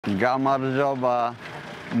Гамарджоба,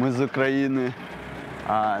 мы из Украины.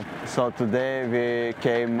 So today we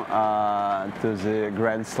came to the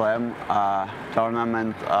Grand Slam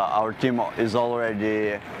tournament. Our team is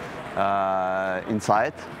already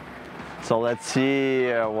inside. So let's see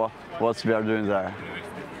what we are doing there.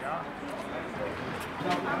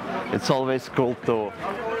 It's always cool to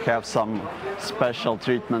have some special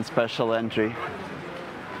treatment, special entry.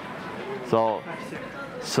 So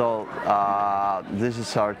this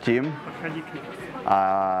is our team.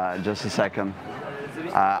 Just a second.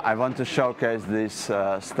 I want to showcase this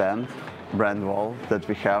stand, brand wall that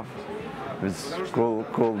we have with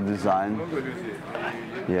cool design.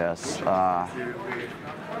 Yes.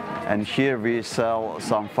 And here we sell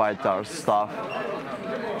some fighter stuff,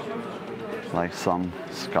 like some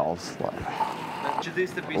skulls.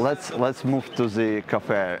 Let's move to the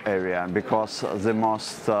cafe area because the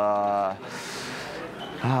most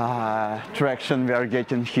traction we are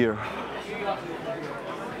getting here.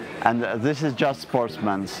 And this is just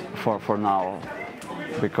sportsmen's for now,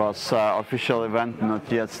 because official event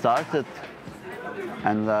not yet started,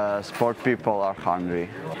 and sport people are hungry.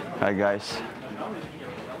 Hi guys.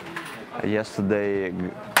 Yesterday,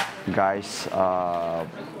 guys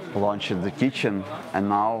launched the kitchen, and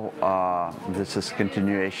now this is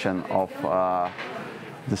continuation of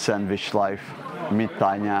the sandwich life. Meet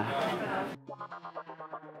Tanya.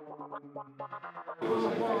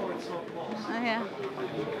 Oh, yeah.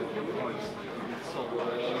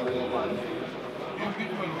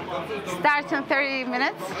 Starts in 30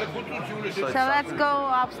 minutes. So let's go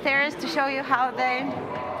upstairs to show you how they...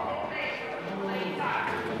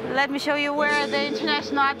 Let me show you where the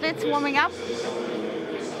international athletes warming up.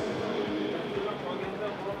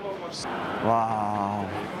 Wow.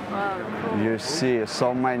 Cool. You see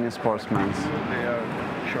so many sportsmen. They are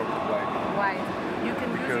shocked by Why? You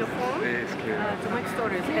can use your phone to make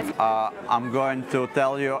stories. I'm going to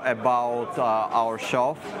tell you about our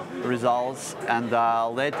show results, and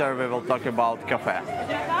later we will talk about cafe.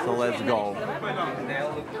 So let's go.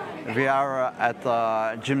 We are at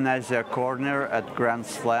Gymnasia corner at Grand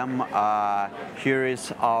Slam. Here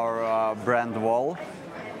is our brand wall,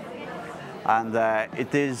 and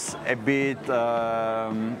it is a bit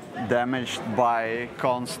damaged by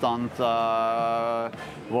constant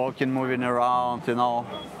walking, moving around. You know,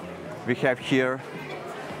 we have here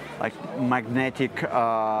like magnetic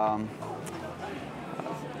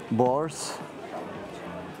boards,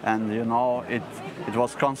 and you know it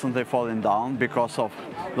was constantly falling down because of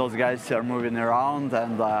those guys are moving around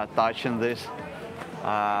and touching this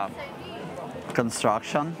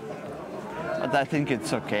construction. But I think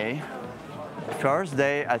it's okay. First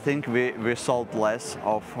day, I think we sold less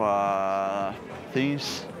of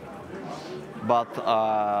things, but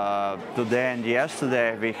today and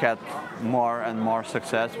yesterday we had more and more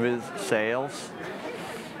success with sales.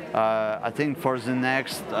 I think for the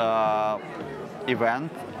next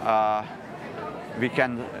event we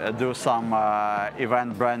can do some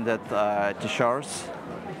event branded t-shirts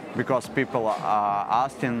because people are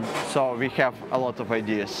asking, so we have a lot of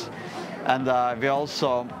ideas. And we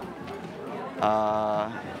also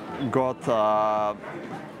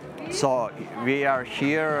so we are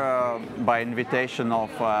here by invitation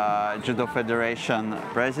of Judo Federation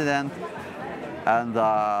President, and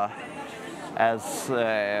as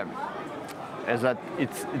that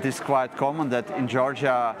it is quite common that in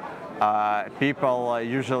Georgia people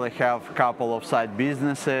usually have a couple of side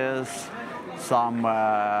businesses, some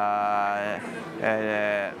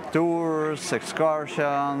tours,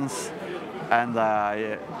 excursions, and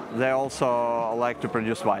they also like to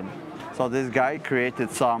produce wine. So this guy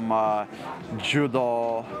created some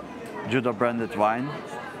judo branded wine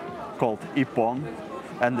called ippon,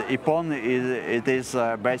 and ippon is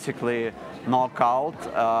basically knockout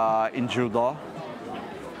in judo.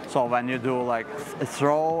 So when you do like a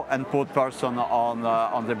throw and put person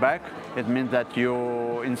on the back, it means that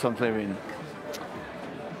you instantly win.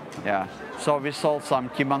 Yeah. So we sold some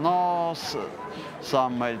kimonos,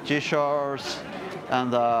 some t-shirts,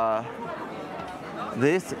 and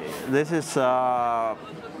this is a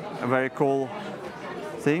very cool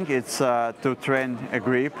thing. It's to train a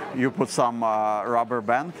grip. You put some rubber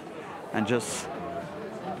band and just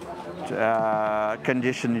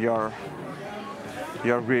condition your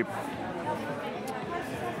grip.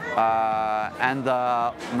 And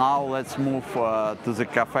now let's move to the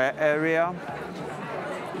cafe area.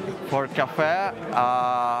 For cafe,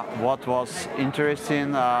 what was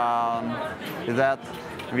interesting is that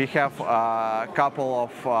we have a couple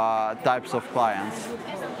of types of clients.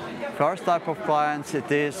 first type of clients,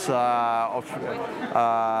 it is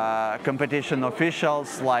competition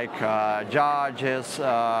officials like judges,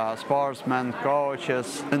 sportsmen,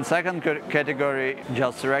 coaches. In second category,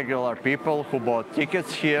 just regular people who bought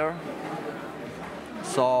tickets here.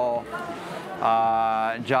 So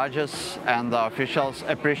judges and officials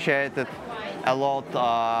appreciated a lot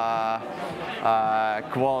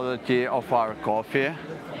quality of our coffee.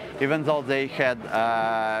 Even though they had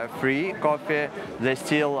free coffee, they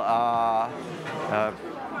still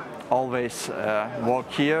always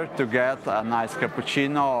walk here to get a nice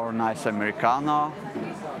cappuccino or nice Americano,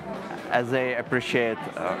 as they appreciate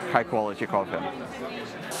high quality coffee.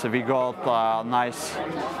 So we got nice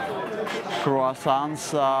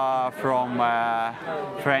croissants from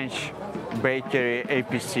French bakery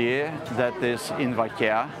APC that is in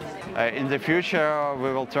Vaquia. In the future,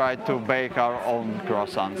 we will try to bake our own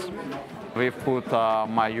croissants. We've put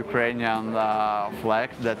my Ukrainian flag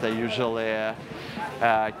that I usually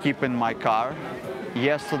keep in my car.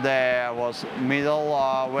 Yesterday I was middle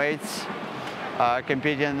weights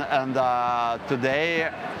competing, and today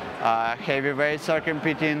heavyweights are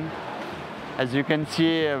competing. As you can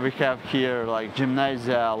see, we have here like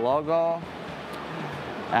Gymnasia logo,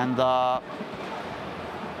 and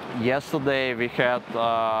yesterday we had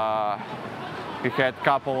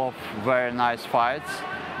couple of very nice fights.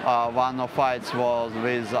 One of fights was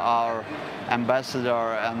with our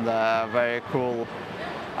ambassador and a very cool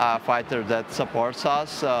fighter that supports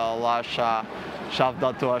us, Lasha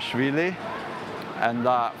Shavdatuashvili. And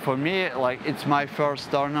for me, like, it's my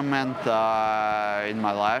first tournament in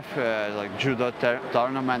my life, like judo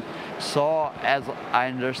tournament. So as I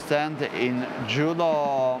understand, in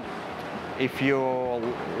judo, if you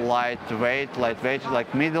lightweight,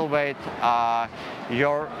 like middleweight,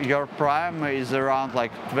 your prime is around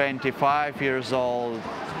like 25 years old,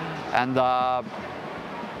 and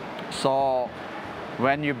so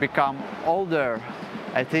when you become older,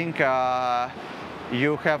 I think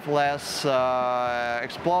you have less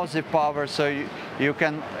explosive power, so you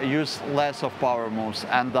can use less of power moves.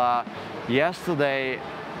 And yesterday,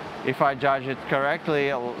 if I judge it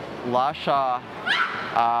correctly, Lasha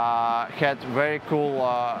had very cool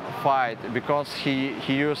fight, because he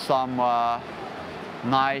used some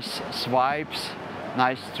nice swipes,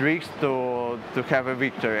 nice tricks to have a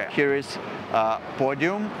victory. Here is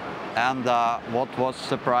podium, and what was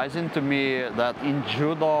surprising to me, that in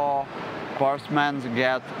judo, sportsmen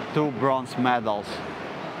get 2 bronze medals.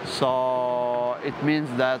 So it means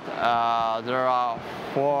that there are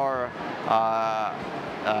 4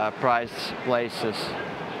 prize places.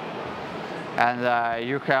 And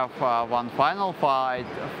you have 1 final fight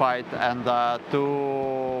and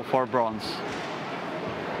 2 for bronze.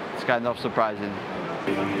 It's kind of surprising.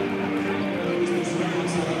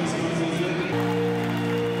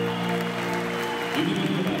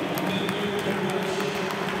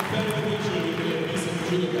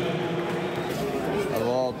 A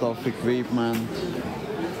lot of equipment,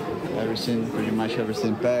 pretty much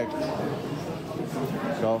everything packed.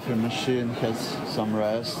 Coffee machine has some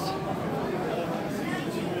rest.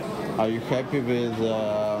 Are you happy with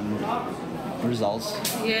results?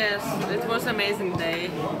 Yes, it was an amazing day.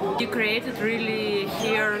 You created really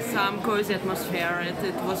here some cozy atmosphere.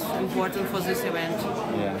 It was important for this event.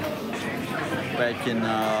 Yeah. Back in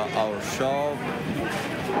our shop,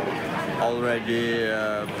 already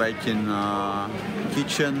back in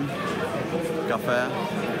kitchen, cafe.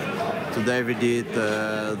 Today we did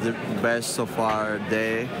the best of our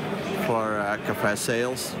day for cafe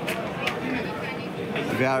sales.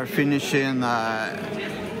 We are finishing our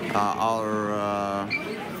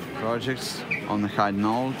projects on a high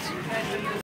note.